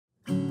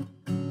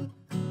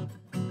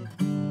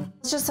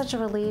was just such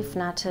a relief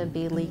not to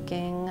be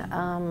leaking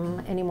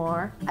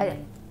anymore.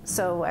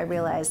 So I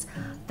realized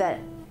that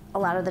a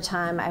lot of the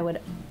time I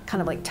would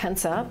kind of like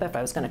tense up if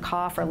I was going to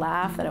cough or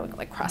laugh, that I would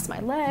like cross my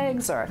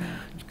legs or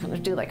kind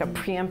of do like a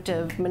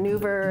preemptive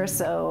maneuver,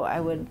 so I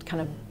would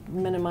kind of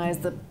minimize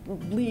the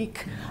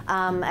leak.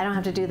 I don't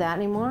have to do that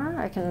anymore.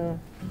 I can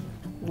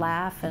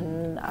laugh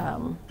and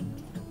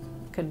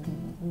could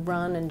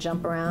run and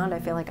jump around. I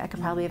feel like I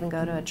could probably even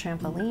go to a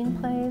trampoline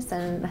place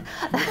and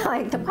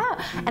like wow.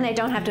 And I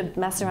don't have to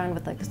mess around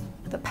with like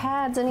the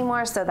pads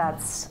anymore, so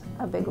that's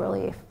a big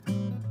relief.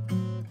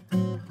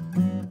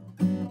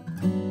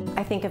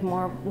 I think if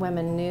more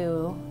women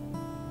knew,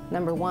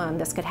 number one,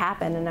 this could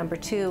happen, and number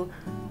two,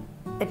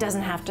 it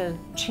doesn't have to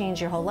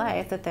change your whole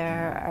life, that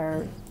there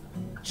are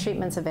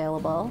treatments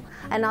available,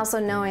 and also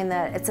knowing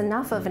that it's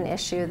enough of an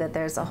issue that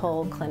there's a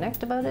whole clinic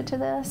devoted to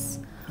this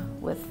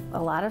with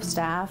a lot of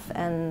staff,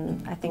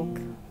 and I think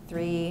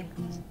 3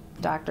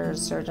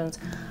 doctors, surgeons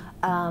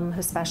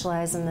who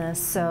specialize in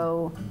this,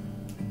 so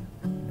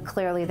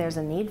clearly there's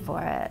a need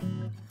for it.